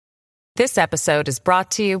This episode is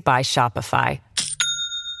brought to you by Shopify.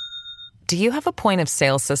 Do you have a point of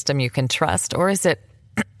sale system you can trust, or is it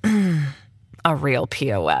a real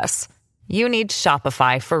POS? You need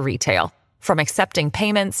Shopify for retail. From accepting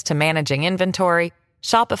payments to managing inventory,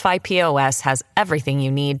 Shopify POS has everything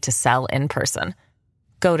you need to sell in person.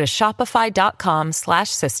 Go to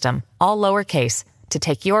shopify.com/system, all lowercase, to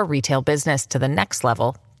take your retail business to the next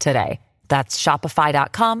level today. That's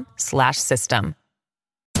shopify.com/system.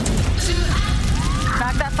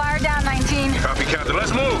 Knock that fire down, 19. Copy, Captain.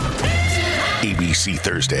 Let's move. ABC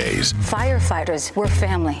Thursdays. Firefighters, we're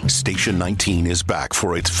family. Station 19 is back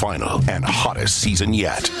for its final and hottest season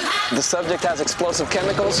yet. The subject has explosive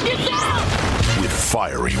chemicals. Get down! With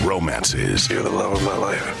fiery romances. You're the love of my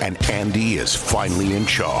life. And Andy is finally in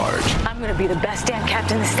charge. I'm going to be the best damn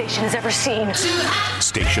captain the station has ever seen.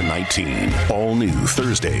 Station 19. All new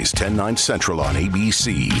Thursdays, 10/9 Central on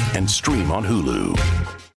ABC and stream on Hulu.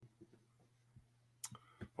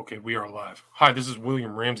 Okay, we are live. Hi, this is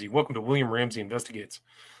William Ramsey. Welcome to William Ramsey Investigates.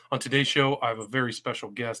 On today's show, I have a very special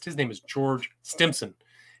guest. His name is George Stimson,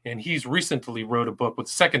 and he's recently wrote a book with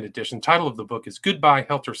second edition. Title of the book is Goodbye,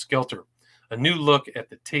 Helter, Skelter, a new look at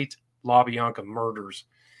the Tate-Labianca murders.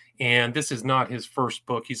 And this is not his first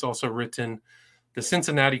book. He's also written the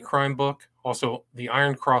Cincinnati Crime Book, also the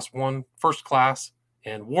Iron Cross 1 First Class,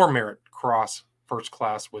 and War Merit Cross First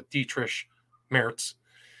Class with Dietrich Mertz.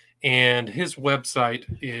 And his website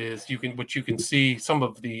is you can see some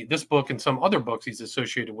of this book and some other books he's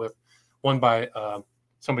associated with. One by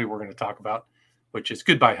somebody we're going to talk about, which is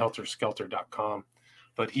goodbyehelterskelter.com.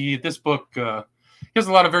 But this book he has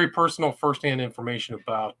a lot of very personal firsthand information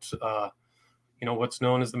about what's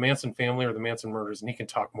known as the Manson family or the Manson murders, and he can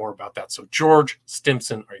talk more about that. So George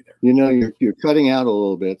Stimson, are you there? You're cutting out a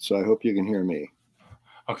little bit, so I hope you can hear me.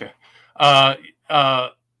 Okay.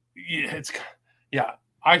 Yeah.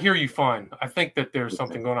 I hear you fine. I think that there's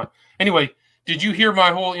something going on. Anyway, did you hear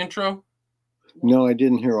my whole intro? No, I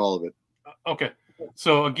didn't hear all of it. Okay.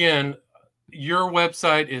 So again, your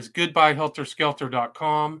website is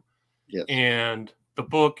goodbyehelterskelter.com. Yes. And the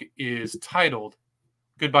book is titled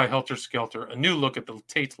Goodbye Helter Skelter, a new look at the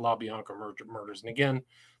Tate-Labianca murders. And again,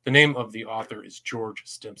 the name of the author is George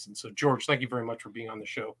Stimson. So George, thank you very much for being on the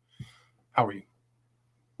show. How are you?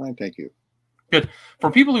 Fine, thank you. Good. For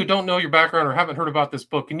people who don't know your background or haven't heard about this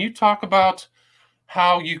book, can you talk about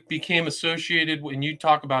how you became associated, when you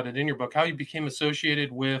talk about it in your book, how you became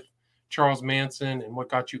associated with Charles Manson and what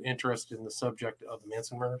got you interested in the subject of the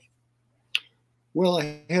Manson murders? Well,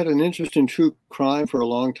 I had an interest in true crime for a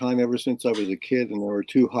long time, ever since I was a kid, and there were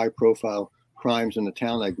two high-profile crimes in the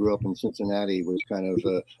town I grew up in, Cincinnati, which kind of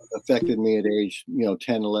affected me at age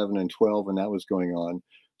 10, 11, and 12, and that was going on.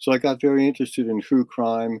 So I got very interested in true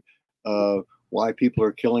crime, why people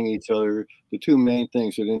are killing each other. The two main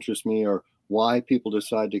things that interest me are why people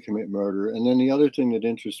decide to commit murder. And then the other thing that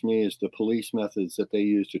interests me is the police methods that they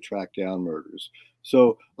use to track down murders.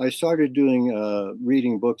 So I started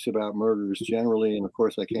reading books about murders generally. And of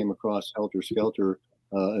course, I came across Helter Skelter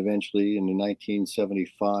eventually in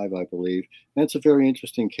 1975, I believe. And it's a very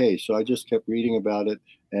interesting case. So I just kept reading about it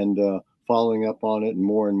and following up on it and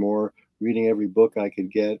more, reading every book I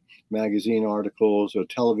could get, magazine articles or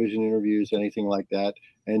television interviews, anything like that,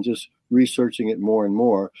 and just researching it more and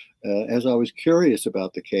more as I was curious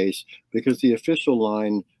about the case, because the official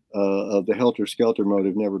line of the Helter Skelter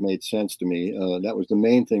motive never made sense to me. That was the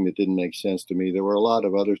main thing that didn't make sense to me. There were a lot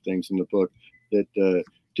of other things in the book that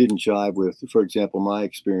didn't jive with, for example, my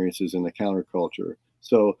experiences in the counterculture.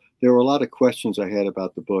 So there were a lot of questions I had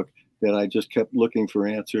about the book that I just kept looking for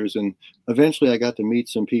answers. And eventually I got to meet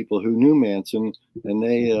some people who knew Manson, and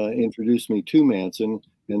they introduced me to Manson.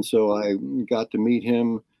 And so I got to meet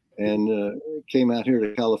him and came out here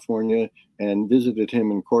to California and visited him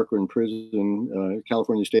in Corcoran Prison,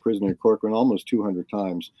 California State Prison in Corcoran, almost 200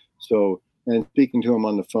 times. So, and speaking to him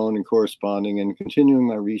on the phone and corresponding and continuing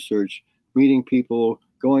my research, meeting people,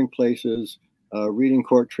 going places, reading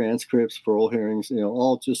court transcripts for oral hearings,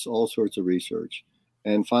 all sorts of research.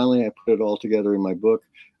 And finally, I put it all together in my book,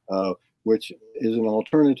 which is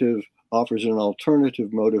offers an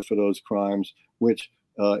alternative motive for those crimes, which,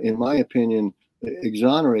 in my opinion,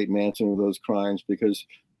 exonerate Manson of those crimes, because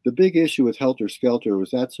the big issue with Helter Skelter was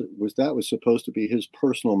that was supposed to be his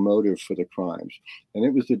personal motive for the crimes. And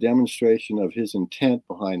it was the demonstration of his intent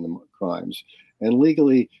behind the crimes. And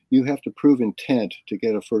legally, you have to prove intent to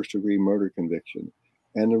get a first-degree murder conviction.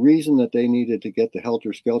 And the reason that they needed to get the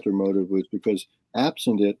Helter Skelter motive was because,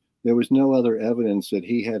 absent it, there was no other evidence that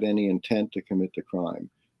he had any intent to commit the crime.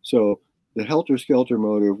 So the Helter Skelter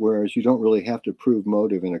motive, whereas you don't really have to prove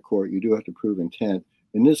motive in a court, you do have to prove intent.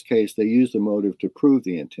 In this case, they used the motive to prove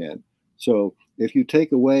the intent. So if you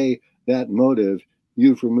take away that motive,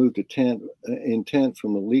 you've removed intent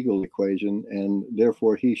from the legal equation, and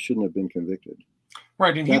therefore he shouldn't have been convicted.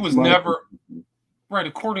 Right, and he was never, right,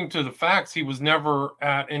 according to the facts, he was never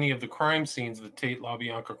at any of the crime scenes, the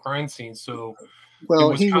Tate-Labianca crime scenes. So,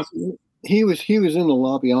 well, he was in the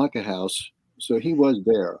LaBianca house, so he was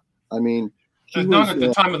there. I mean, he not was at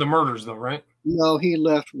the time of the murders, though, right? No, he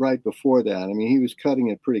left right before that. I mean, he was cutting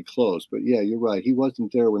it pretty close. But yeah, you're right. He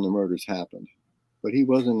wasn't there when the murders happened, but he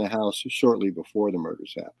was in the house shortly before the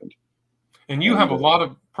murders happened. And you have a lot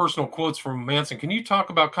of personal quotes from Manson. Can you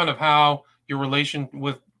talk about kind of how your relation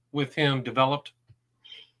with him developed?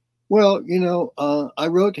 Well, I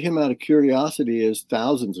wrote to him out of curiosity, as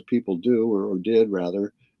thousands of people do, or did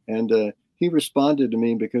rather. And he responded to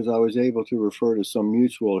me because I was able to refer to some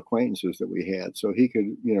mutual acquaintances that we had. So he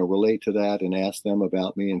could, relate to that and ask them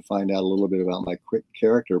about me and find out a little bit about my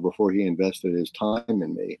character before he invested his time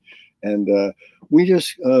in me. And we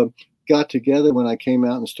just got together when I came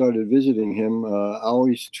out and started visiting him. I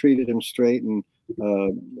always treated him straight and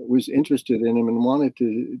was interested in him and wanted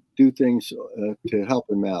to do things to help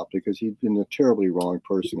him out, because he'd been a terribly wrong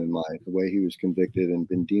person in the way he was convicted and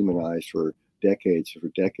been demonized for decades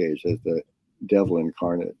as the devil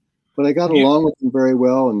incarnate. But I got along with him very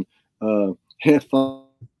well and had fun.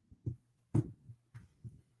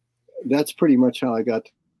 That's pretty much how I got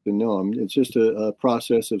to know him. It's just a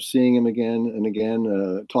process of seeing him again and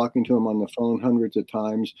again, talking to him on the phone hundreds of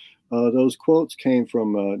times. Those quotes came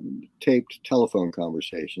from taped telephone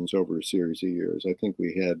conversations over a series of years. I think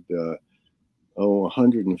we had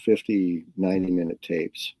 150 90-minute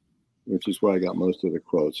tapes, which is where I got most of the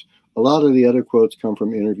quotes. A lot of the other quotes come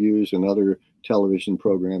from interviews and other television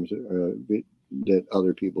programs that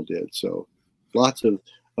other people did. So lots of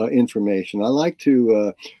information. I like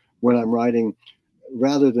to, when I'm writing,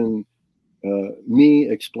 rather than me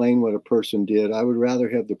explain what a person did, I would rather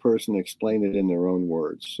have the person explain it in their own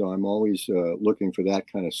words. So I'm always looking for that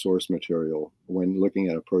kind of source material when looking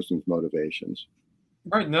at a person's motivations.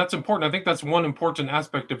 Right, and that's important. I think that's one important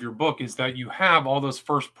aspect of your book, is that you have all those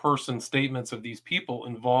first-person statements of these people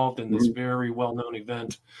involved in this very well-known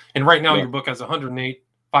event. And right now, your book has 108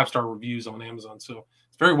 5-star reviews on Amazon, so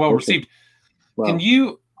it's very well received. Wow. Can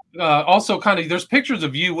you also there's pictures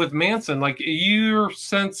of you with Manson, like your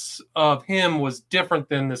sense of him was different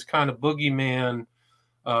than this kind of boogeyman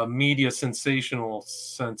media sensational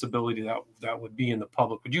sensibility that would be in the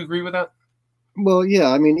public. Would you agree with that? Well, yeah.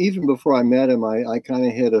 I mean, even before I met him, I kind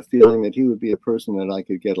of had a feeling that he would be a person that I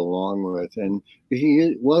could get along with. And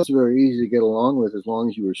he was very easy to get along with as long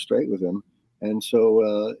as you were straight with him. And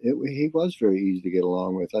so he was very easy to get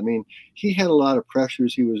along with. I mean, he had a lot of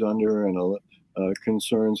pressures he was under and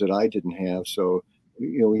concerns that I didn't have. So,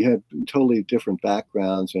 we had totally different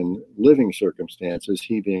backgrounds and living circumstances,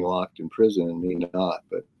 he being locked in prison and me not.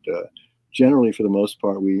 But generally, for the most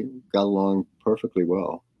part, we got along perfectly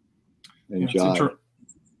well. And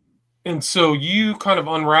so you kind of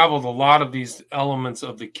unraveled a lot of these elements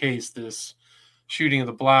of the case, this shooting of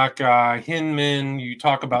the black guy, Hinman. You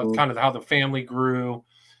talk about kind of how the family grew.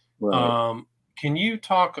 Right. Can you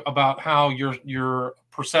talk about how your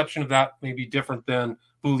perception of that may be different than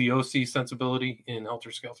Bugliosi's sensibility in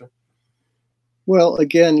Helter Skelter? Well,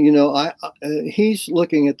 again, he's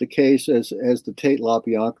looking at the case as the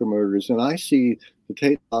Tate-Labianca murders, and I see the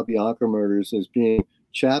Tate-Labianca murders as being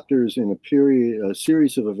chapters in a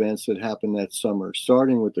series of events that happened that summer,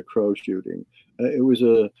 starting with the Crow shooting. It was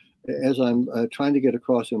as I'm trying to get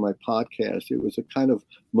across in my podcast, it was a kind of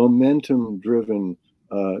momentum-driven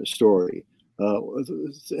story.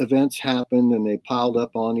 Events happened and they piled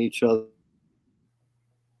up on each other.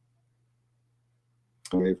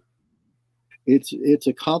 It's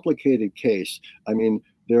a complicated case. I mean,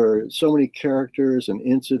 there are so many characters and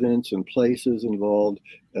incidents and places involved.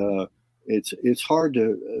 It's hard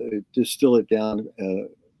to distill it down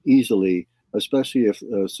easily, especially if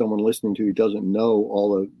someone listening to you doesn't know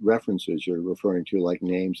all the references you're referring to, like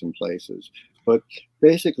names and places. But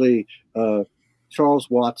basically, Charles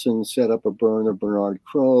Watson set up a burn of Bernard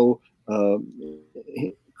Crow.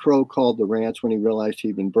 Crow called the ranch when he realized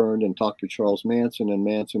he'd been burned and talked to Charles Manson, and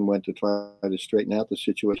Manson went to try to straighten out the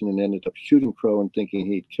situation and ended up shooting Crow and thinking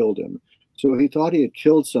he'd killed him. So he thought he had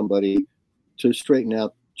killed somebody to straighten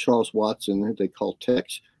out Charles Watson, they call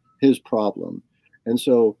Tex, his problem. And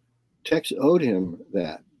so Tex owed him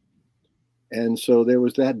that. And so there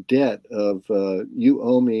was that debt of you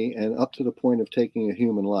owe me, and up to the point of taking a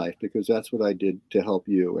human life, because that's what I did to help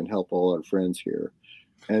you and help all our friends here.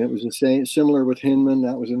 And it was the same, similar with Hinman.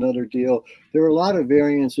 That was another deal. There were a lot of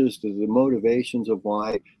variances to the motivations of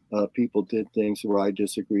why people did things where I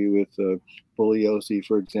disagree with Bugliosi,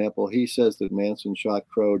 for example. He says that Manson shot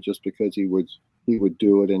Crow just because he would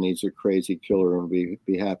do it, and he's a crazy killer and would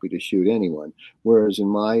be happy to shoot anyone. Whereas in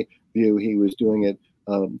my view, he was doing it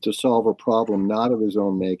to solve a problem not of his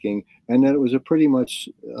own making, and that it was a pretty much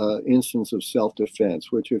instance of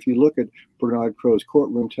self-defense, which if you look at Bernard Crow's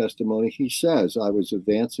courtroom testimony, he says, I was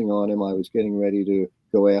advancing on him, I was getting ready to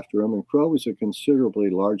go after him, and Crow was a considerably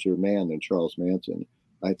larger man than Charles Manson.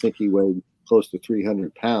 I think he weighed close to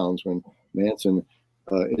 300 pounds when Manson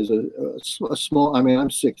is a small, I mean, I'm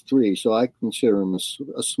 6'3", so I consider him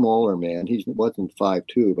a smaller man. He wasn't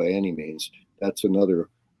 5'2" by any means. That's another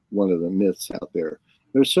one of the myths out there.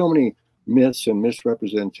 There's so many myths and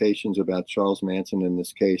misrepresentations about Charles Manson in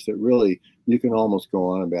this case that really you can almost go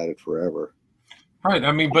on about it forever. Right.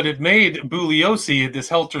 I mean, but it made Bugliosi, this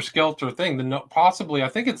Helter Skelter thing, possibly, I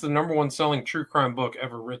think it's the number one selling true crime book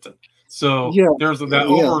ever written. So there's that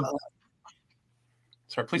over.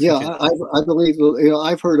 Sorry, please. Yeah, I believe,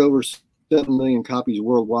 I've heard over 7 million copies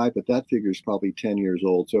worldwide, but that figure is probably 10 years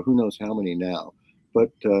old. So who knows how many now?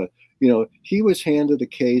 But, he was handed a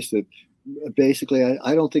case that basically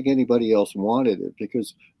I don't think anybody else wanted it,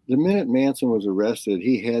 because the minute Manson was arrested,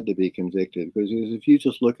 he had to be convicted, because if you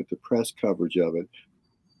just look at the press coverage of it,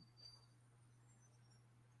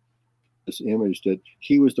 this image that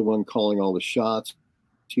he was the one calling all the shots.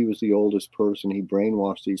 He was the oldest person. He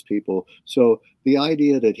brainwashed these people. So the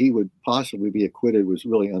idea that he would possibly be acquitted was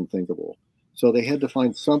really unthinkable. So they had to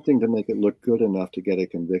find something to make it look good enough to get a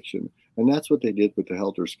conviction. And that's what they did with the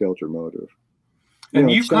Helter Skelter motive. And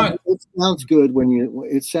it sounds good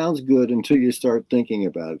it sounds good until you start thinking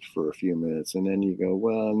about it for a few minutes, and then you go,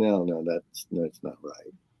 well, no, that's not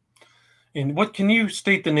right. And what, can you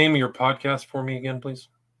state the name of your podcast for me again, please?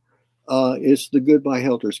 It's the Goodbye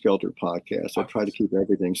Helter Skelter podcast. I try to keep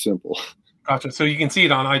everything simple. Gotcha. So you can see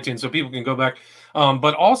it on iTunes, so people can go back.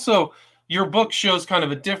 But also, your book shows kind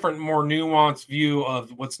of a different, more nuanced view of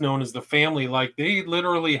what's known as the family. Like, they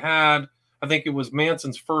literally had, I think it was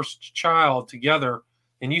Manson's first child together.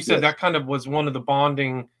 And you said that kind of was one of the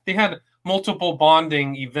bonding. They had multiple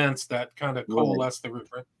bonding events that kind of coalesced the group,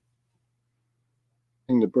 right?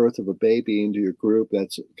 The birth of a baby into your group,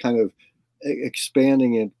 that's kind of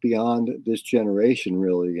expanding it beyond this generation,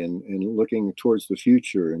 really, and looking towards the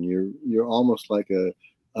future. And you're almost like a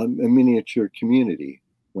miniature community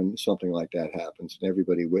when something like that happens, and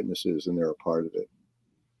everybody witnesses and they're a part of it.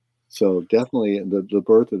 So definitely the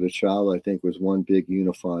birth of the child, I think, was one big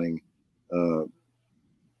unifying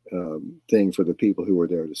thing for the people who were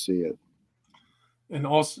there to see it. And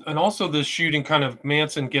also this shooting, kind of,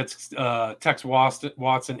 Manson gets Tex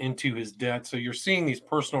Watson into his debt. So you're seeing these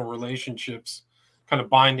personal relationships kind of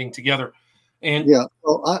binding together. And yeah,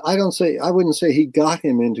 well, I wouldn't say he got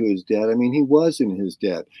him into his debt. I mean, he was in his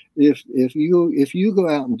debt. If you go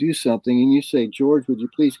out and do something and you say, George, would you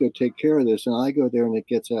please go take care of this? And I go there and it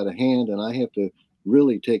gets out of hand and I have to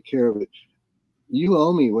really take care of it. You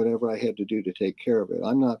owe me whatever I had to do to take care of it.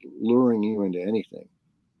 I'm not luring you into anything.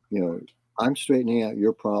 I'm straightening out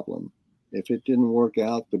your problem. If it didn't work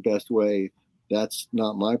out the best way, that's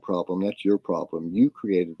not my problem. That's your problem. You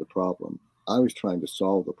created the problem. I was trying to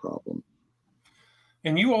solve the problem.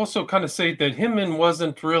 And you also kind of say that Hinman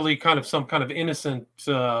wasn't really kind of some kind of innocent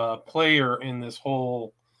player in this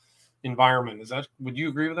whole environment. Would you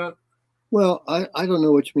agree with that? Well, I don't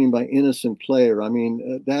know what you mean by innocent player. I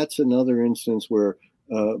mean, that's another instance where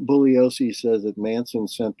Bugliosi says that Manson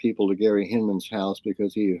sent people to Gary Hinman's house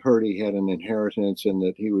because he heard he had an inheritance and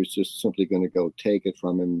that he was just simply going to go take it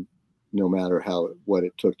from him, no matter what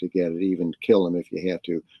it took to get it, even kill him if you have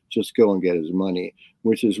to, just go and get his money,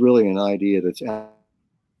 which is really an idea that's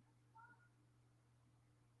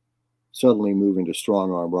suddenly moving to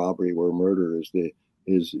strong arm robbery, where murder is the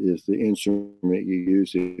instrument you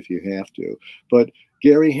use if you have to. But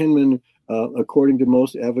Gary Hinman, according to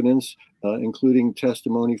most evidence, including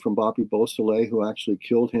testimony from Bobby Beausoleil, who actually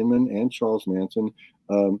killed Hinman and Charles Manson,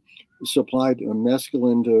 supplied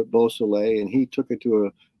mescaline to Beausoleil, and he took it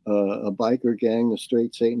to a biker gang, the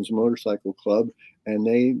Straight Satan's Motorcycle Club, and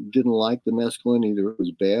they didn't like the mescaline. Either it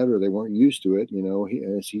was bad or they weren't used to it.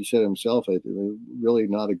 As he said himself, it was really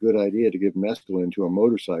not a good idea to give mescaline to a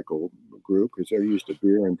motorcycle group because they're used to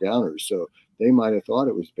beer and downers. So they might have thought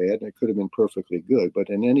it was bad, and it could have been perfectly good. But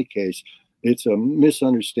in any case, it's a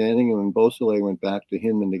misunderstanding. And when Beausoleil went back to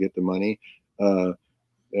Hinman to get the money,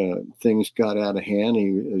 things got out of hand.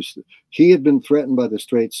 He had been threatened by the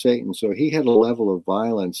Straight Satan, so he had a level of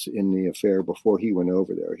violence in the affair before he went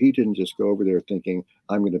over there. He didn't just go over there thinking,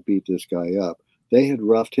 I'm going to beat this guy up. They had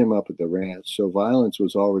roughed him up at the ranch, so violence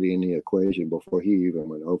was already in the equation before he even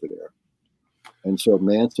went over there. And so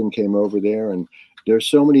Manson came over there, and there's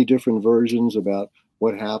so many different versions about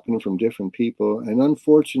what happened from different people. And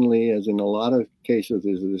unfortunately, as in a lot of cases,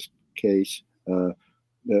 as this case,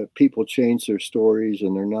 people change their stories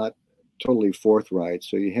and they're not totally forthright.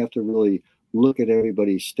 So you have to really look at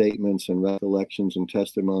everybody's statements and recollections and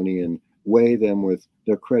testimony and weigh them with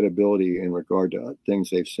their credibility in regard to things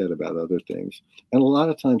they've said about other things. And a lot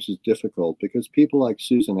of times it's difficult because people like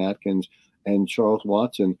Susan Atkins and Charles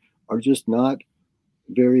Watson are just not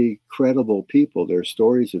very credible people. Their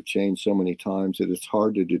stories have changed so many times that it's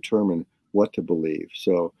hard to determine what to believe.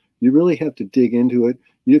 So you really have to dig into it.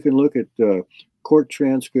 You can look at court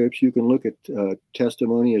transcripts. You can look at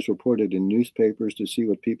testimony as reported in newspapers to see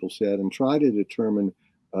what people said and try to determine,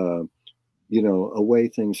 a way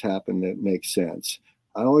things happen that makes sense.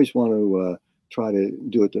 I always want to try to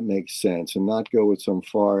do it that makes sense and not go with some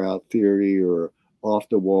far out theory or off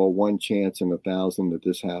the wall, one chance in 1,000 that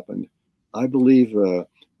this happened. I believe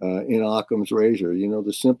in Occam's razor.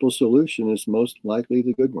 The simple solution is most likely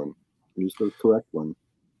the good one, is the correct one.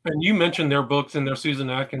 And you mentioned their books in there. Susan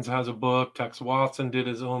Atkins has a book. Tex Watson did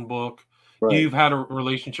his own book. Right. You've had a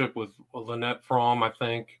relationship with Lynette Fromm, I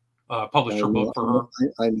think, published her book for her.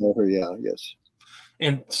 I know her, yes.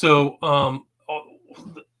 And so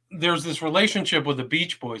there's this relationship with the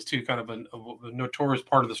Beach Boys, too, kind of a notorious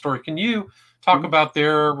part of the story. Can you talk about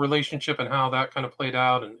their relationship and how that kind of played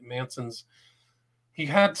out? And Manson's, he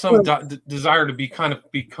had some desire to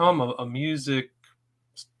become a music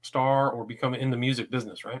star or become in the music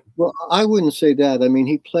business, right? Well, I wouldn't say that. I mean,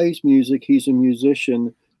 he plays music. He's a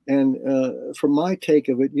musician. And from my take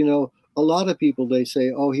of it, a lot of people, they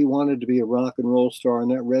say, oh, he wanted to be a rock and roll star.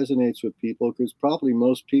 And that resonates with people because probably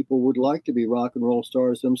most people would like to be rock and roll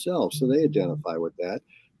stars themselves. So they identify with that.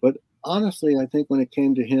 But honestly, I think when it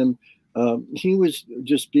came to him, he was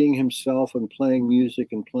just being himself and playing music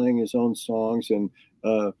and playing his own songs and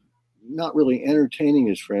not really entertaining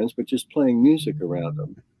his friends, but just playing music around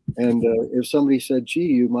them. And if somebody said, gee,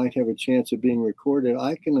 you might have a chance of being recorded,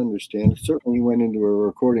 I can understand. Certainly he went into a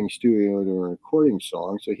recording studio to recording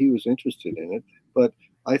songs, so he was interested in it. But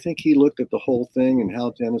I think he looked at the whole thing and how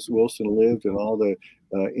Dennis Wilson lived and all the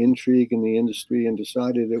intrigue in the industry and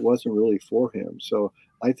decided it wasn't really for him. So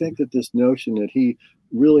I think that this notion that he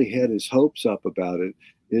really had his hopes up about it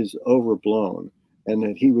is overblown, and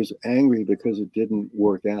that he was angry because it didn't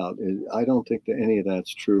work out. I don't think that any of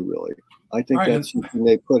that's true, really. I think that's something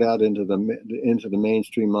they put out into the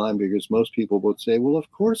mainstream mind because most people would say, well, of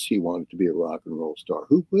course he wanted to be a rock and roll star.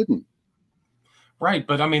 Who wouldn't? Right.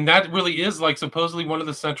 But I mean, that really is like supposedly one of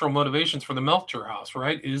the central motivations for the Melcher House,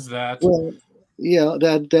 right? Is that? Well, yeah,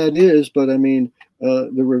 that is. But I mean, the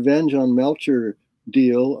revenge on Melcher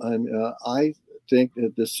deal, I think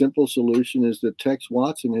that the simple solution is that Tex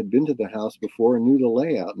Watson had been to the house before and knew the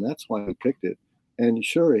layout, and that's why he picked it. And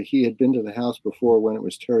sure, he had been to the house before when it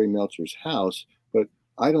was Terry Melcher's house, but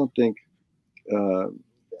I don't think,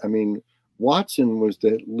 Watson was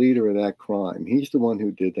the leader of that crime. He's the one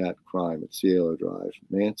who did that crime at Cielo Drive.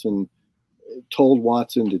 Manson told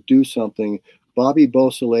Watson to do something. Bobby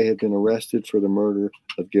Beausoleil had been arrested for the murder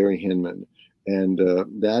of Gary Hinman. And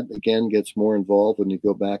that, again, gets more involved when you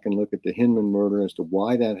go back and look at the Hinman murder as to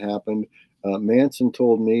why that happened. Manson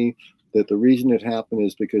told me that the reason it happened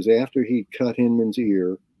is because after he cut Hinman's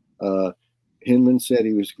ear, Hinman said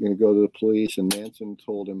he was going to go to the police, and Manson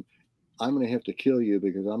told him, I'm going to have to kill you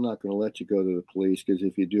because I'm not going to let you go to the police, because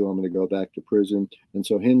if you do, I'm going to go back to prison. And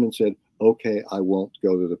so Hinman said, okay, I won't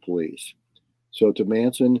go to the police. So to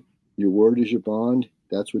Manson, your word is your bond.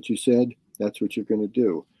 That's what you said. That's what you're going to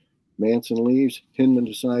do. Manson leaves. Hinman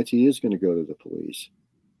decides he is going to go to the police.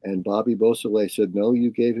 And Bobby Beausoleil said, no,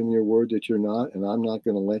 you gave him your word that you're not, and I'm not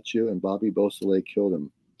going to let you. And Bobby Beausoleil killed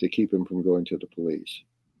him to keep him from going to the police.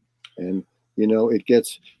 And,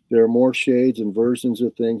 there are more shades and versions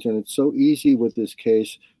of things. And it's so easy with this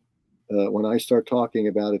case, when I start talking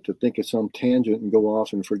about it, to think of some tangent and go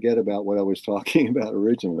off and forget about what I was talking about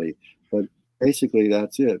originally. But basically,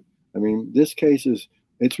 that's it. I mean, this case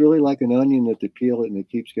it's really like an onion that they peel it and it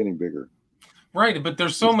keeps getting bigger. Right, but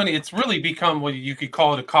there's so many. It's really become what you could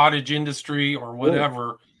call it a cottage industry or whatever.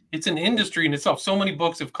 Yeah. It's an industry in itself. So many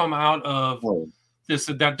books have come out of this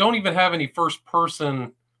that don't even have any first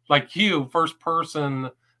person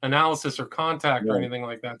analysis or contact or anything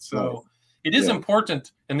like that. So it is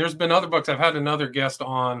important. And there's been other books. I've had another guest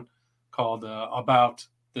on called about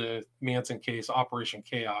the Manson case, Operation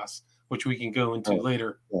Chaos, which we can go into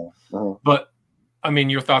later. But I mean,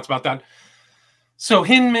 your thoughts about that. So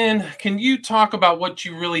Hinman, can you talk about what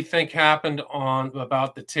you really think happened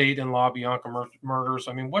about the Tate and LaBianca murders?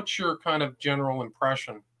 I mean, what's your kind of general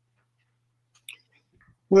impression?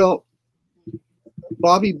 Well,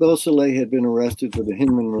 Bobby Beausoleil had been arrested for the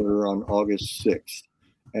Hinman murder on August 6th.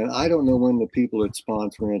 And I don't know when the people at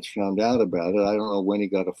Spons Ranch found out about it. I don't know when he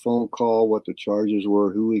got a phone call, what the charges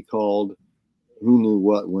were, who he called, who knew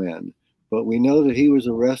what when. But we know that he was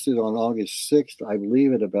arrested on August 6th, I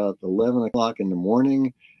believe at about 11 o'clock in the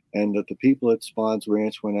morning, and that the people at Spons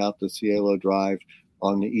Ranch went out to Cielo Drive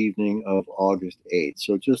on the evening of August 8th.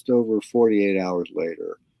 So just over 48 hours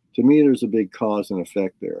later. To me, there's a big cause and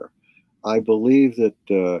effect there. I believe that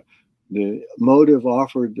the motive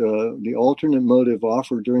offered, the alternate motive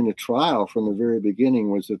offered during the trial from the very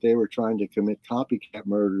beginning was that they were trying to commit copycat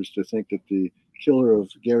murders to think that the killer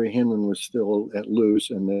of Gary Hinman was still at loose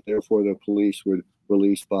and that therefore the police would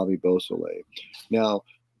release Bobby Beausoleil. Now,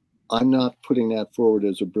 I'm not putting that forward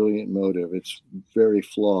as a brilliant motive. It's very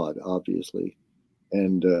flawed, obviously,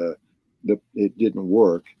 and it didn't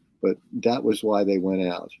work, but that was why they went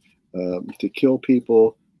out, to kill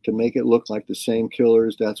people, to make it look like the same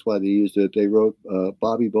killers. That's why they used it. They wrote,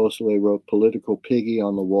 Bobby Beausoleil wrote "Political Piggy"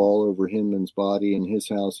 on the wall over Hinman's body in his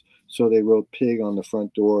house. So they wrote "Pig" on the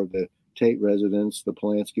front door of the Tate residence, the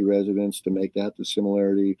Polanski residence, to make that the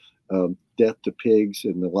similarity. "Death to Pigs"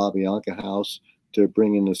 in the LaBianca house to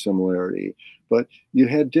bring in the similarity. But you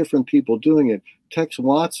had different people doing it. Tex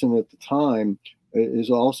Watson at the time is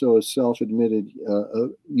also a self-admitted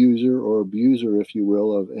user or abuser, if you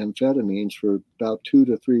will, of amphetamines for about 2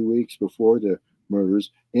 to 3 weeks before the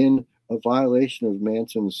murders, in a violation of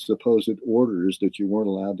Manson's supposed orders that you weren't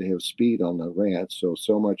allowed to have speed on the ranch.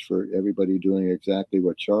 So much for everybody doing exactly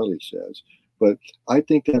what Charlie says. But I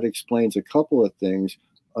think that explains a couple of things.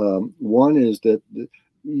 One is that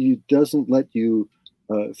it doesn't let you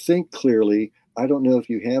think clearly. I don't know if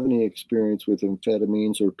you have any experience with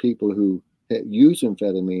amphetamines or people who use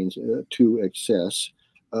amphetamines to excess.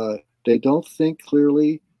 They don't think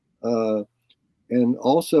clearly. And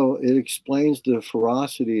also it explains the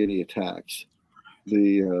ferocity of the attacks,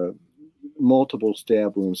 the multiple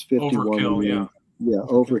stab wounds, 51 overkill, yeah,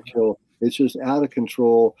 overkill. It's just out of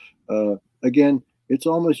control. Again, it's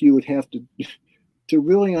almost, you would have to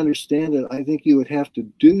really understand it. I think you would have to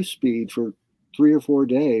do speed for 3 or 4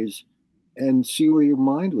 days and see where your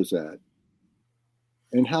mind was at.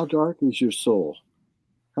 And how dark is your soul?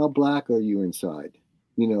 How black are you inside?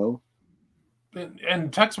 You know?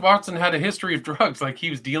 And Tex Watson had a history of drugs. Like, he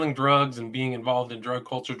was dealing drugs and being involved in drug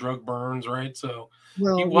culture, drug burns, right? So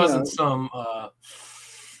he wasn't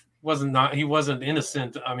he wasn't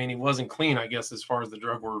innocent. I mean, he wasn't clean, I guess, as far as the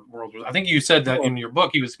drug world was. I think you said that in your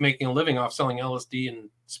book, he was making a living off selling LSD and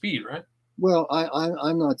speed, right? Well,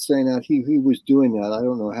 I'm not saying that he was doing that. I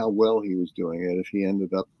don't know how well he was doing it if he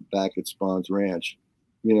ended up back at Spons Ranch.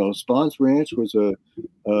 You know, Spons Ranch was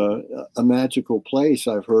a magical place.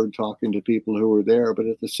 I've heard talking to people who were there, but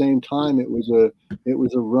at the same time, it was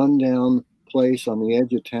a rundown place on the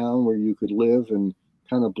edge of town where you could live and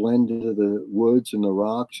kind of blend into the woods and the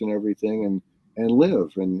rocks and everything and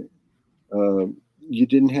live. And you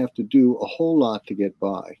didn't have to do a whole lot to get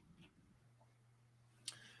by.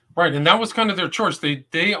 Right, and that was kind of their choice.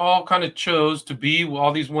 They all kind of chose to be,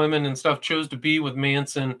 all these women and stuff chose to be with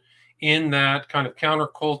Manson in that kind of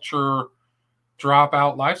counterculture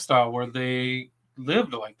dropout lifestyle where they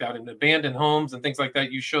lived like that in abandoned homes and things like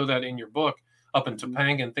that. You show that in your book, up in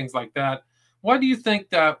Topanga and things like that. Why do you think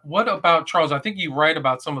that? What about Charles? I think you write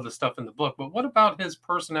about some of the stuff in the book, but what about his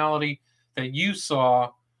personality that you saw,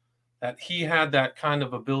 that he had that kind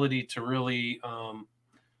of ability to really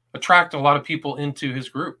attract a lot of people into his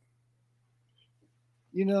group?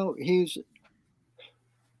 You know, he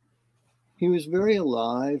was very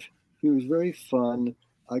alive. He was very fun.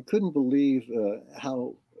 I couldn't believe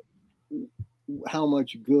how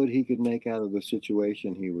much good he could make out of the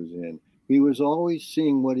situation he was in. He was always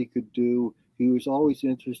seeing what he could do. He was always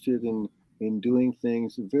interested in doing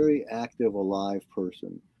things. A very active, alive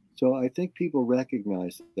person. So I think people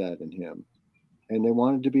recognized that in him, and they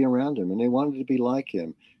wanted to be around him, and they wanted to be like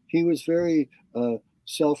him. He was very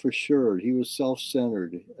self-assured. He was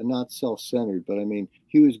self-centered, not self-centered, but I mean,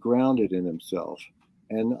 he was grounded in himself.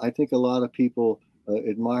 And I think a lot of people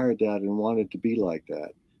admired that and wanted to be like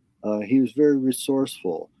that. He was very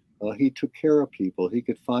resourceful. He took care of people. He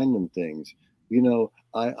could find them things. You know,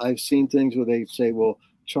 I've seen things where they say, well,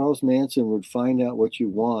 Charles Manson would find out what you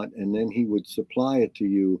want, and then he would supply it to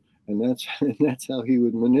you, and that's how he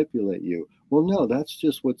would manipulate you. Well, no, that's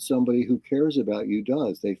just what somebody who cares about you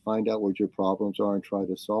does. They find out what your problems are and try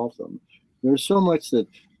to solve them. There's so much that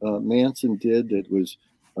Manson did that was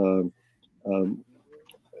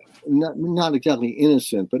not exactly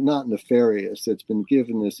innocent, but not nefarious, that's been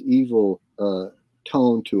given this evil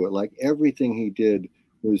tone to it. Like everything he did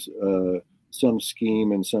was some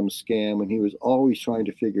scheme and some scam, and he was always trying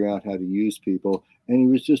to figure out how to use people, and he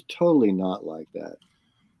was just totally not like that.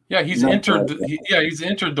 Yeah, he's Not entered. like that. He's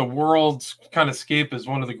entered the world's kind of scape as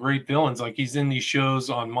one of the great villains. Like he's in these shows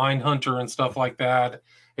on Mindhunter and stuff like that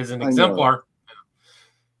as an I know. exemplar.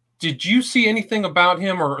 Did you see anything about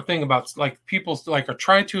him or thing about like people like are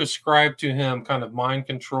trying to ascribe to him kind of mind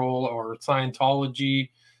control or Scientology?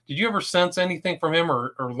 Did you ever sense anything from him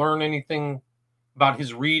or learn anything about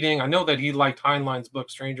his reading? I know that he liked Heinlein's book,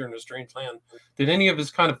 Stranger in a Strange Land. Did any of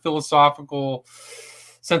his kind of philosophical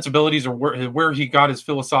sensibilities or where he got his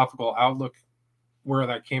philosophical outlook, where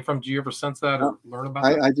that came from? Do you ever sense that or learn about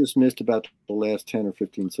that? I just missed about the last 10 or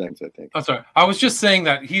 15 seconds, I think. I'm sorry. I was just saying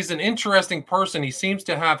that he's an interesting person. He seems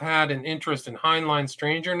to have had an interest in Heinlein's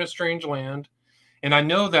Stranger in a Strange Land. And I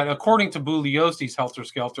know that according to Bugliosi's Helter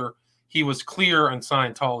Skelter, he was clear on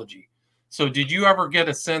Scientology. So did you ever get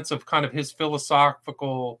a sense of kind of his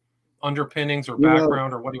philosophical underpinnings or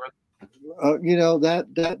background or what he read?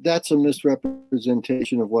 That's a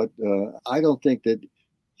misrepresentation of what I don't think that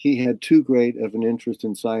he had too great of an interest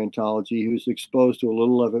in Scientology. He was exposed to a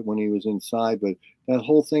little of it when he was inside, but that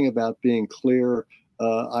whole thing about being clear,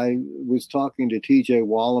 I was talking to TJ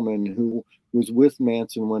Wallerman, who was with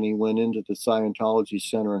Manson when he went into the Scientology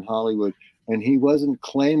Center in Hollywood, and he wasn't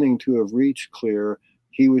claiming to have reached clear.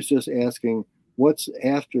 He was just asking, what's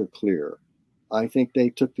after clear? I think they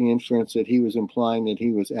took the inference that he was implying that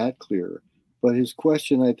he was at clear. But his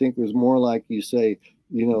question, I think, was more like you say,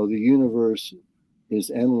 the universe is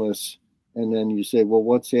endless. And then you say, well,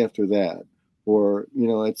 what's after that? Or,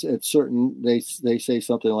 it's certain, they say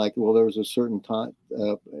something like, well, there was a certain time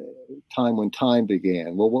when time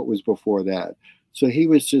began. Well, what was before that? So he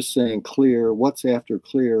was just saying clear, what's after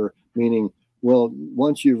clear, meaning, well,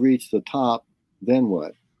 once you reach the top, then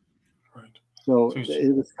what? So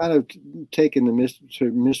it was kind of taken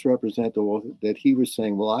to misrepresent that he was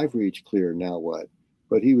saying, well, I've reached clear, now what?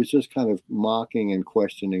 But he was just kind of mocking and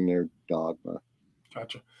questioning their dogma.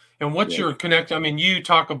 Gotcha. And what's your connect? I mean, you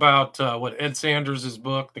talk about what Ed Sanders'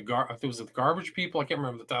 book, I think it was The Garbage People. I can't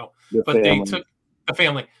remember the title. They took the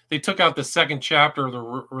family. They took out the second chapter of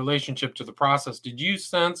the relationship to the process. Did you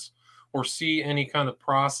sense or see any kind of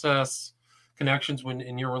process connections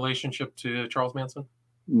in your relationship to Charles Manson?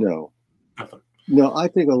 No. Nothing. No, I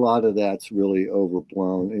think a lot of that's really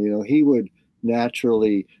overblown. He would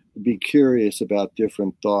naturally be curious about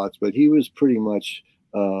different thoughts, but he was pretty much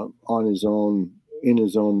on his own, in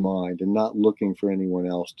his own mind, and not looking for anyone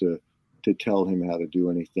else to tell him how to do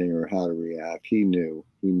anything or how to react. He knew.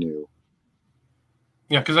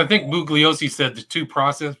 Yeah, because I think Bugliosi said the two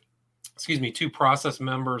process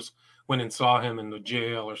members went and saw him in the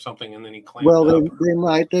jail or something, and then he claimed. Well, they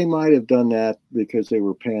might have done that because they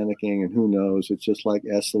were panicking, and who knows? It's just like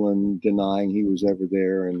Esalen denying he was ever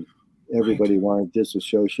there, and everybody wanted to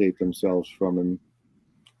disassociate themselves from him.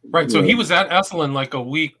 Right. So he was at Esalen like a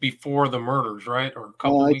week before the murders, right, or a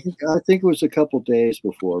couple weeks. I think it was a couple days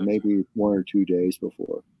before, maybe 1 or 2 days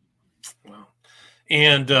before. Wow.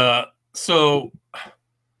 And so.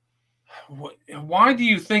 Why do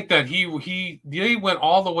you think that they went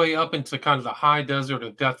all the way up into kind of the high desert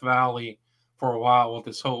of Death Valley for a while with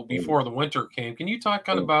this whole before the winter came? Can you talk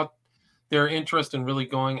kind of about their interest in really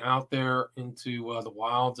going out there into the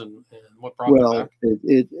wilds and what brought them back?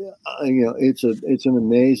 It's an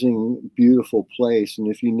amazing, beautiful place, and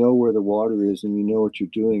if you know where the water is and you know what you're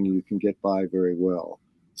doing, you can get by very well.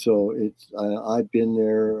 So I've been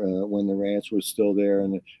there when the ranch was still there,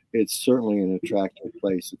 and it's certainly an attractive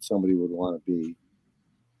place that somebody would want to be.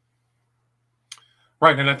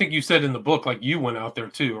 Right, and I think you said in the book, like you went out there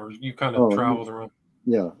too, or you kind of traveled around.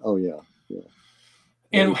 Yeah. Oh yeah.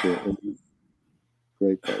 And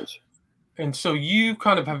great place. And so you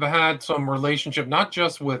kind of have had some relationship, not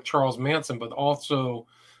just with Charles Manson, but also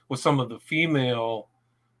with some of the female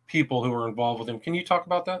people who were involved with him. Can you talk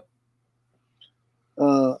about that?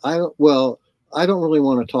 I don't really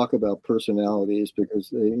want to talk about personalities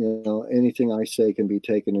because anything I say can be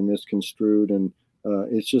taken and misconstrued, and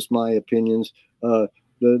it's just my opinions.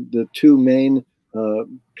 The two main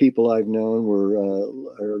people I've known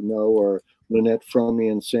are Lynette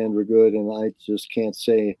Fromey and Sandra Good, and I just can't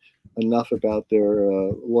say enough about their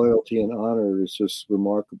loyalty and honor. It's just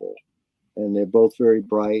remarkable, and they're both very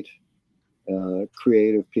bright,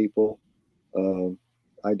 creative people.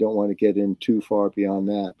 I don't want to get in too far beyond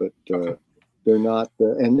that, but they're not,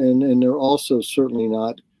 and they're also certainly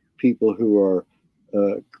not people who are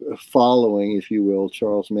following, if you will,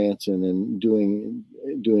 Charles Manson and doing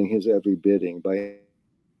his every bidding.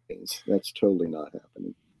 That's totally not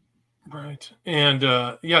happening. Right. And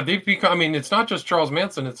yeah, they've become, I mean, it's not just Charles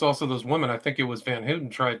Manson, it's also those women. I think it was Van Houten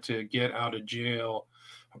tried to get out of jail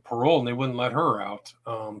parole and they wouldn't let her out.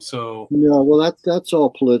 So No, well, that's all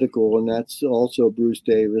political, and that's also Bruce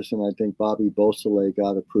Davis, and I think Bobby Beausoleil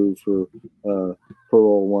got approved for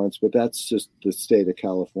parole once, but that's just the state of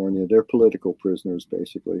California. They're political prisoners,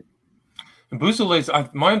 basically. and Boussolet's,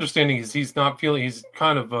 my understanding is he's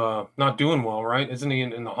kind of not doing well, right? Isn't he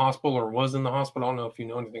in the hospital or was in the hospital? I don't know if you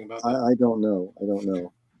know anything about that. I don't know. I don't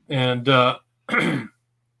know. And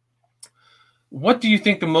what do you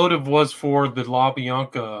think the motive was for the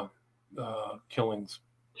LaBianca killings?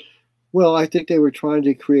 Well, I think they were trying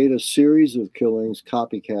to create a series of killings,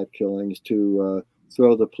 copycat killings, to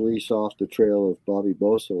throw the police off the trail of Bobby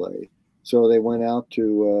Beausoleil. So they went out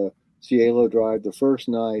to Cielo Drive the first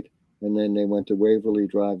night, and then they went to Waverly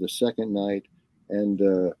Drive the second night. And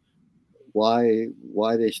why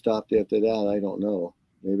they stopped after that, I don't know.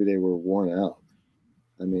 Maybe they were worn out.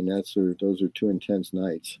 I mean, those are two intense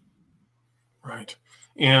nights. Right.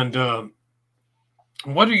 And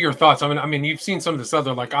what are your thoughts? I mean, you've seen some of this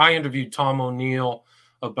other, like I interviewed Tom O'Neill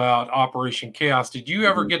about Operation Chaos. Did you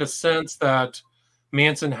ever get a sense that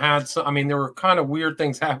Manson had some, I mean, there were kind of weird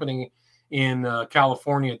things happening in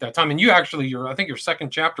California at that time. And you actually, I think your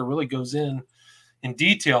second chapter really goes in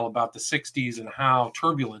detail about the 60s and how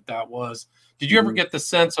turbulent that was. Did you ever get the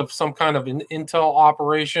sense of some kind of an intel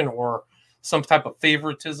operation or some type of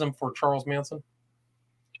favoritism for Charles Manson?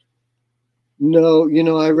 No,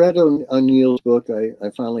 I read O'Neill's book.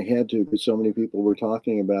 I finally had to because so many people were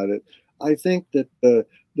talking about it. I think that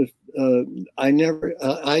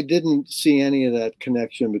I didn't see any of that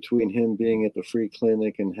connection between him being at the free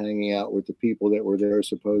clinic and hanging out with the people that were there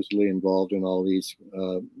supposedly involved in all these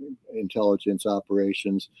intelligence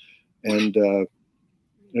operations. And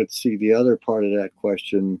let's see, the other part of that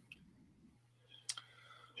question.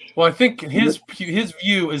 Well, I think his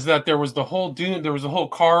view is that there was a whole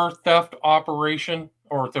car theft operation,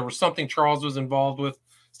 or there was something Charles was involved with,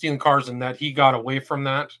 stealing cars, and that he got away from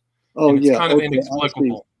that. Oh, it's kind of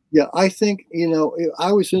inexplicable. Yeah, I think,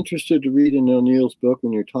 I was interested to read in O'Neill's book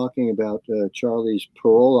when you're talking about Charlie's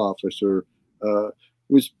parole officer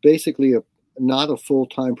was basically not a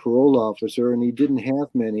full-time parole officer, and he didn't have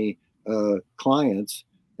many clients.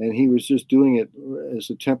 And he was just doing it as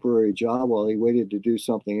a temporary job while he waited to do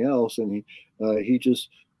something else. And he just,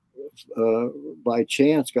 by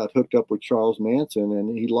chance, got hooked up with Charles Manson,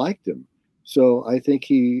 and he liked him. So I think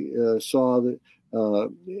he saw that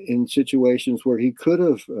in situations where he could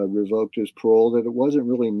have revoked his parole, that it wasn't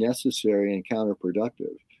really necessary and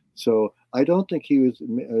counterproductive. So I don't think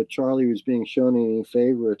Charlie was being shown any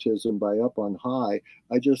favoritism by Up on High.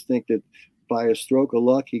 I just think that by a stroke of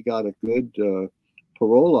luck, he got a good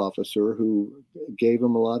parole officer who gave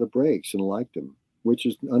him a lot of breaks and liked him, which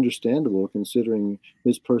is understandable considering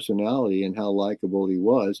his personality and how likable he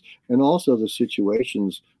was. And also the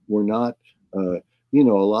situations were not, a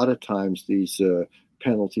lot of times these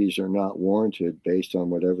penalties are not warranted based on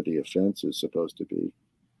whatever the offense is supposed to be.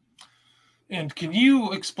 And can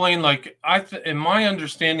you explain, and my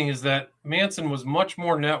understanding is that Manson was much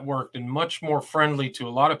more networked and much more friendly to a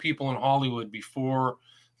lot of people in Hollywood before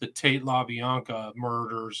the Tate-Labianca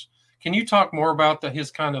murders. Can you talk more about his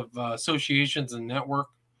kind of associations and network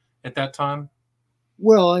at that time?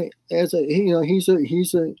 Well, he's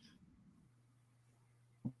a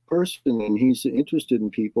person, and he's interested in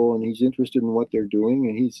people, and he's interested in what they're doing,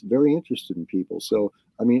 and he's very interested in people. So,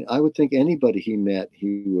 I mean, I would think anybody he met,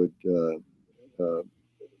 he would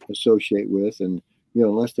associate with, and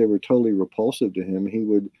unless they were totally repulsive to him, he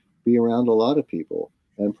would be around a lot of people.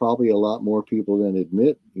 And probably a lot more people than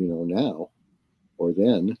admit, now or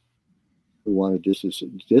then, who want to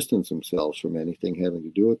distance themselves from anything having to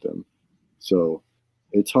do with them. So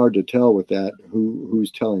it's hard to tell with that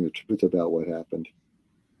who's telling the truth about what happened.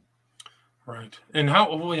 Right. And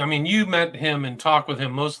you met him and talked with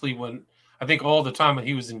him mostly I think all the time when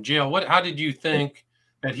he was in jail. How did you think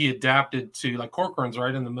that he adapted to, like, Corcoran's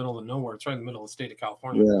right in the middle of nowhere? It's right in the middle of the state of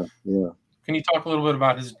California. Yeah. Can you talk a little bit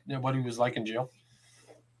about what he was like in jail?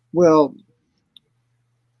 Well,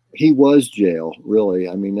 he was jail, really.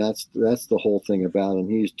 I mean, that's the whole thing about him.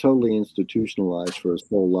 He's totally institutionalized for his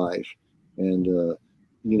whole life. And,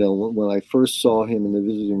 when I first saw him in the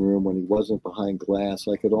visiting room, when he wasn't behind glass,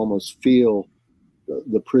 I could almost feel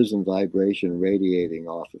the prison vibration radiating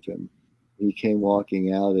off of him. He came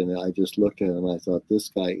walking out, and I just looked at him, and I thought, this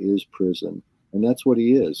guy is prison. And that's what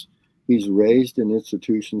he is. He's raised in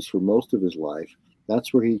institutions for most of his life.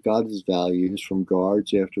 That's where he got his values, from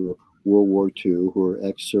guards after World War II who are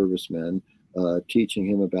ex-servicemen, teaching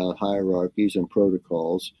him about hierarchies and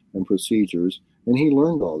protocols and procedures. And he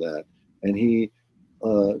learned all that. and he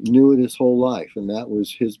knew it his whole life, and that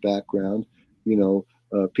was his background.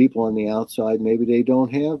 People on the outside, maybe they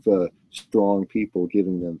don't have strong people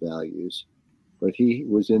giving them values, but he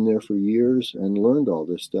was in there for years and learned all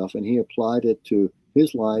this stuff, and he applied it to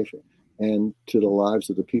his life and to the lives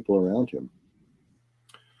of the people around him.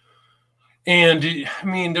 And I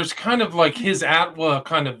mean, there's kind of like his Atwa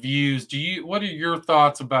kind of views. What are your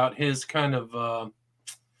thoughts about his kind of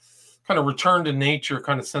return to nature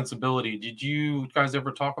kind of sensibility? Did you guys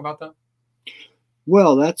ever talk about that?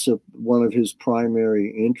 Well, that's one of his primary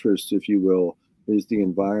interests, if you will, is the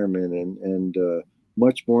environment, and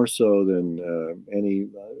much more so than any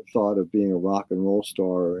thought of being a rock and roll star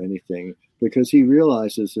or anything, because he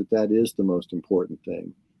realizes that is the most important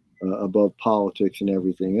thing above politics and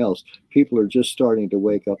everything else. People are just starting to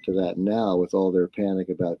wake up to that now with all their panic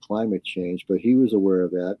about climate change, but he was aware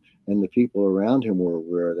of that, and the people around him were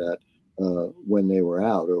aware of that when they were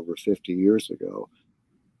out over 50 years ago.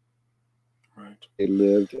 Right. They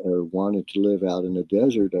lived or wanted to live out in the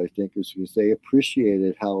desert, I think, is because they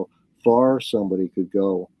appreciated how far somebody could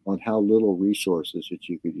go on how little resources that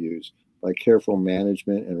you could use by careful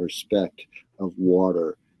management and respect of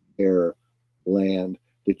water, air, land,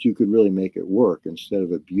 that you could really make it work instead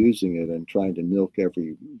of abusing it and trying to milk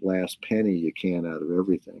every last penny you can out of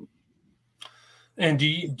everything. And do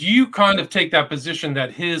you kind of take that position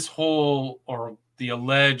that his whole, or the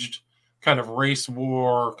alleged kind of race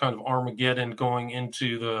war, kind of Armageddon going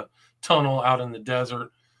into the tunnel out in the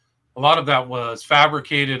desert, a lot of that was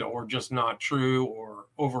fabricated or just not true or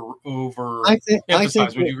over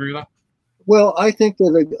emphasized? Would you agree with that? Well, I think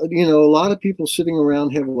that, a lot of people sitting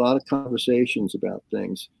around have a lot of conversations about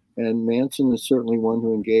things. And Manson is certainly one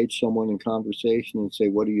who engaged someone in conversation and say,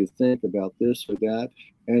 what do you think about this or that?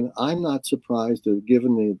 And I'm not surprised that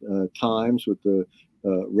given the times with the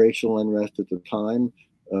racial unrest at the time,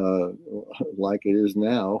 like it is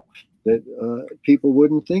now, that people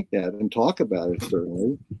wouldn't think that and talk about it,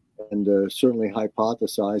 certainly. And certainly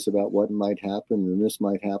hypothesize about what might happen, and this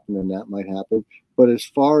might happen, and that might happen. But as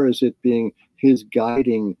far as it being his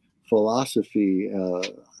guiding philosophy,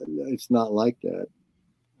 it's not like that.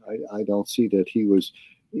 I don't see that he was.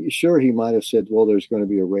 Sure, he might have said, well, there's going to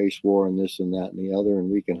be a race war and this and that and the other, and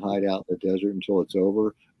we can hide out in the desert until it's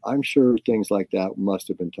over. I'm sure things like that must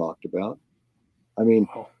have been talked about. I mean,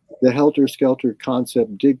 the Helter Skelter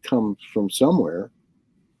concept did come from somewhere.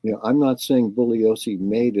 I'm not saying Bugliosi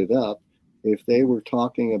made it up. If they were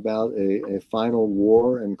talking about a final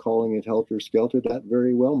war and calling it Helter Skelter, that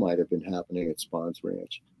very well might have been happening at Spahn's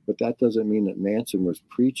Ranch. But that doesn't mean that Manson was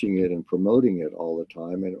preaching it and promoting it all the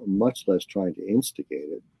time, and much less trying to instigate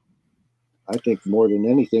it. I think more than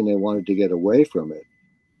anything, they wanted to get away from it.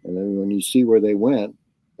 And then when you see where they went,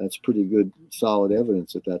 that's pretty good, solid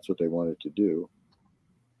evidence that that's what they wanted to do.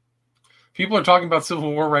 People are talking about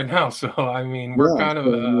Civil War right now, so I mean, we're kind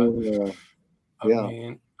of. I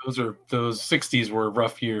mean, those 60s were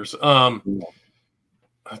rough years.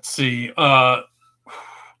 Let's see.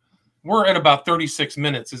 We're at about 36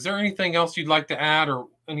 minutes. Is there anything else you'd like to add, or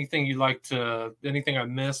anything I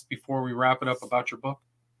missed before we wrap it up about your book?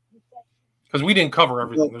 Because we didn't cover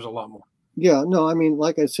everything. There's a lot more. Yeah, no, I mean,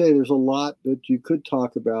 like I say, there's a lot that you could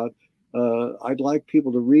talk about. I'd like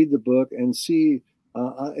people to read the book and see.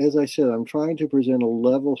 As I said, I'm trying to present a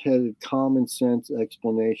level-headed, common sense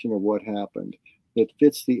explanation of what happened that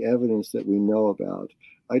fits the evidence that we know about.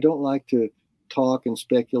 I don't like to talk and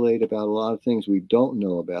speculate about a lot of things we don't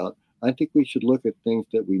know about. I think we should look at things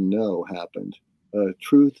that we know happened,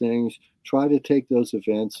 true things, try to take those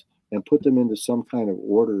events and put them into some kind of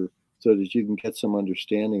order so that you can get some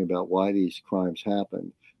understanding about why these crimes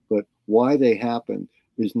happened. But why they happened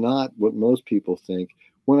is not what most people think.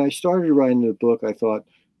 When I started writing the book, I thought,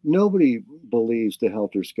 nobody believes the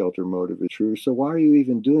Helter Skelter motive is true, so why are you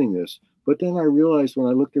even doing this? But then I realized when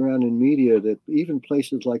I looked around in media that even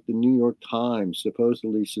places like the New York Times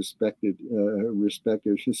supposedly suspected,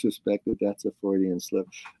 that's a Freudian slip,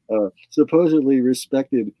 supposedly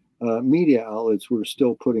respected media outlets were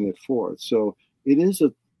still putting it forth. So it is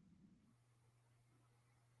a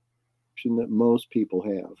that most people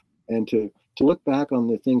have. And to look back on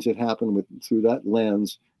the things that happened through that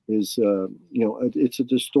lens is, it's a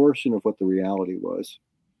distortion of what the reality was.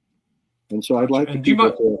 And so I'd like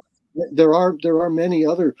to there are many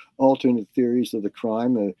other alternate theories of the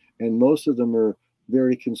crime, and most of them are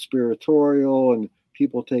very conspiratorial, and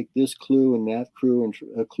people take this clue and that clue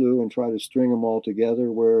and try to string them all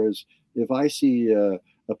together. Whereas if I see a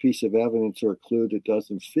piece of evidence or a clue that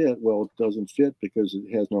doesn't fit, well, it doesn't fit because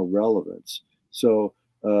it has no relevance. So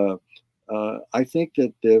I think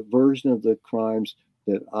that the version of the crimes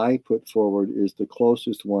that I put forward is the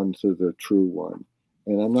closest one to the true one.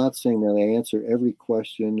 And I'm not saying that I answer every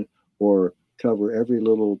question or cover every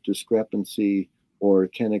little discrepancy or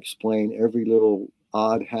can explain every little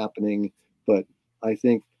odd happening. But I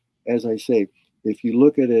think, as I say, if you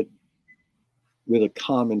look at it with a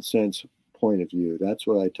common sense point of view, that's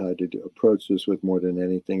what I try to approach this with more than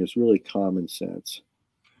anything. It's really common sense.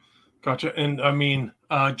 Gotcha. And I mean,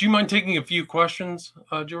 do you mind taking a few questions,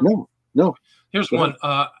 George? No. Here's one.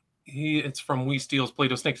 It's from We Steals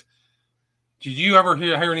Plato Snakes. Did you ever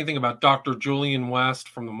hear anything about Dr. Julian West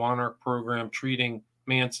from the Monarch program treating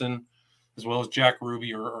Manson, as well as Jack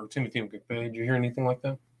Ruby or Timothy McVeigh? Did you hear anything like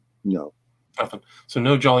that? No. Nothing. So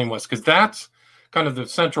no Julian West, because that's kind of the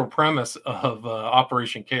central premise of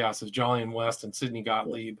Operation Chaos is Julian West and Sidney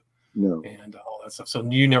Gottlieb and all that stuff. So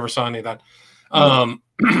you never saw any of that. No.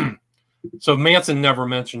 So Manson never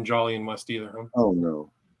mentioned Julian West either. Huh? Oh,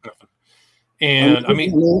 no. Nothing. And I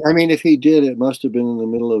mean, if he did, it must have been in the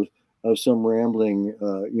middle of some rambling,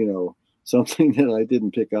 something that I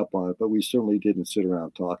didn't pick up on it, but we certainly didn't sit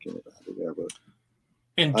around talking about it ever.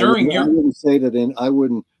 And during I wouldn't say that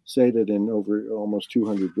in over almost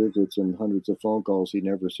 200 visits and hundreds of phone calls, he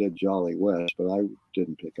never said Jolly West, but I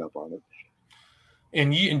didn't pick up on it.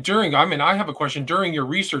 I have a question. During your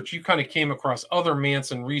research, you kind of came across other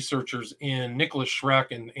Manson researchers in Nicholas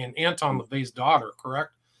Schreck and Anton LaVey's daughter,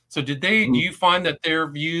 correct? So do you find that their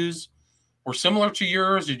views were similar to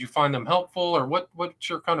yours? Did you find them helpful, or what's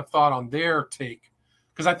your kind of thought on their take?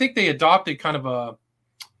 Because I think they adopted kind of a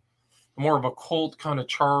more of a cult kind of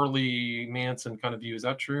Charlie Manson kind of view. Is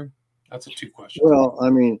that true? That's a 2 question. Well, I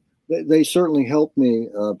mean, they certainly helped me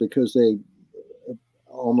because they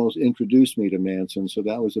almost introduced me to Manson. So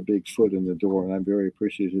that was a big foot in the door, and I'm very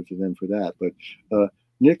appreciative to them for that. But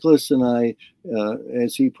Nicholas and I,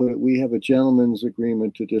 as he put it, we have a gentleman's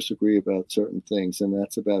agreement to disagree about certain things, and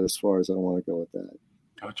that's about as far as I want to go with that.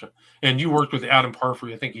 Gotcha. And you worked with Adam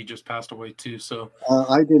Parfrey. I think he just passed away too. So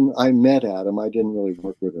I didn't. I met Adam. I didn't really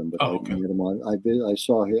work with him, but okay. I met him on. I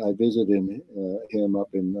saw him. I visited him up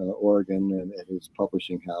in Oregon and at his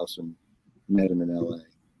publishing house, and met him in L.A.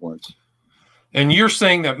 once. And you're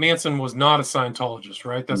saying that Manson was not a Scientologist,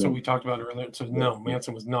 right? That's what we talked about earlier. So no,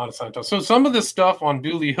 Manson was not a Scientologist. So some of this stuff on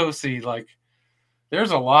Bugliosi, like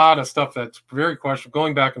there's a lot of stuff that's very questionable.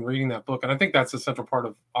 Going back and reading that book, and I think that's a central part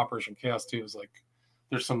of Operation Chaos too. Is like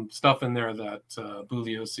there's some stuff in there that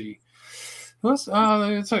Bugliosi was.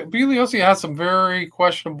 It's like Bugliosi has some very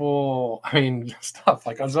questionable, stuff.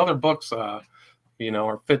 Like his other books, are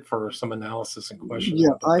fit for some analysis and questions.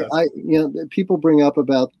 Yeah, people bring up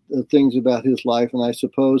about things about his life, and I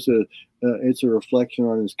suppose it's a reflection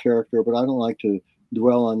on his character, but I don't like to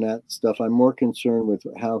dwell on that stuff. I'm more concerned with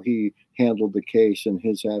how he handled the case and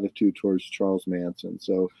his attitude towards Charles Manson.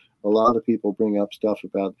 So a lot of people bring up stuff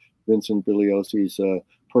about Vincent Bugliosi's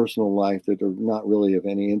personal life that are not really of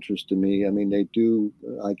any interest to me. I mean, they do,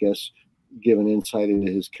 I guess, give an insight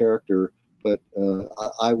into his character, but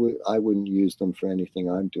I wouldn't use them for anything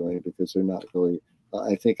I'm doing because they're not really.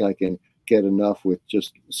 I think I can get enough with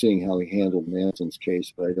just seeing how he handled Manson's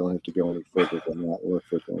case, but I don't have to go any further than that. Look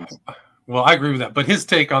for things. Well, I agree with that. But his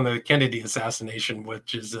take on the Kennedy assassination,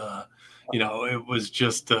 which is, it was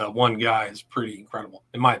just one guy, is pretty incredible,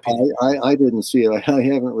 in my opinion. I didn't see it. I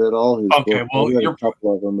haven't read all his books. Okay, well, a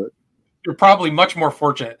couple of them, but you're probably much more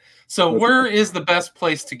fortunate. So where is the best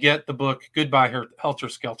place to get the book Goodbye Helter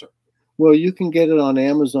Skelter? Well, you can get it on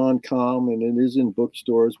Amazon.com, and it is in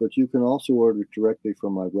bookstores, but you can also order it directly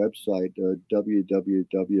from my website,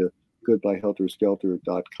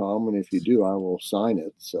 www.goodbyehelterskelter.com. And if you do, I will sign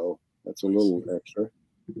it. So that's a little extra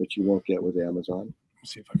that you won't get with Amazon.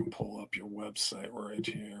 Let's see if I can pull up your website right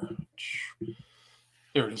here.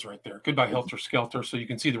 There it is right there. Goodbye Helter Skelter. So you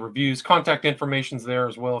can see the reviews. Contact information's there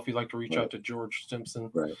as well if you'd like to reach out to George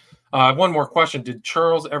Stimson. Right. One more question. Did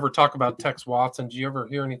Charles ever talk about Tex Watson? Did you ever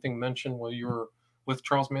hear anything mentioned while you were with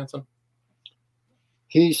Charles Manson?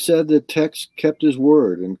 He said that Tex kept his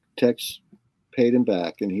word and Tex paid him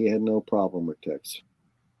back, and he had no problem with Tex.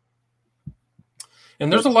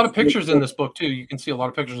 And there's a lot of pictures in this book too. You can see a lot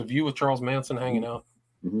of pictures of you with Charles Manson hanging out.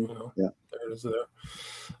 Mm-hmm. Yeah, there it is there.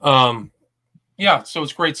 Yeah, so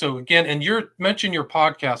it's great. So again, and mention your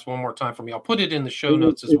podcast one more time for me. I'll put it in the show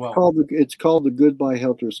notes as well. It's called the Goodbye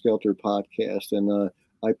Helter Skelter podcast, and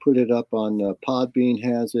I put it up on Podbean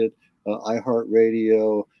has it,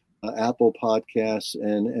 iHeartRadio, Apple Podcasts,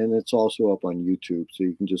 and it's also up on YouTube. So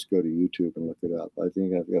you can just go to YouTube and look it up. I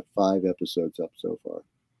think I've got 5 episodes up so far.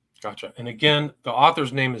 Gotcha. And again, the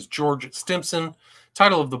author's name is George Stimson.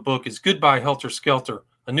 Title of the book is Goodbye Helter Skelter,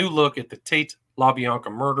 a new look at the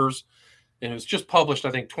Tate-Labianca murders. And it was just published,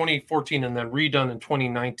 I think, 2014 and then redone in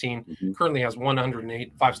 2019. Mm-hmm. Currently has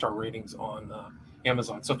 108 5-star ratings on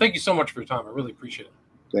Amazon. So thank you so much for your time. I really appreciate it.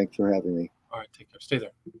 Thanks for having me. All right, take care. Stay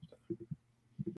there.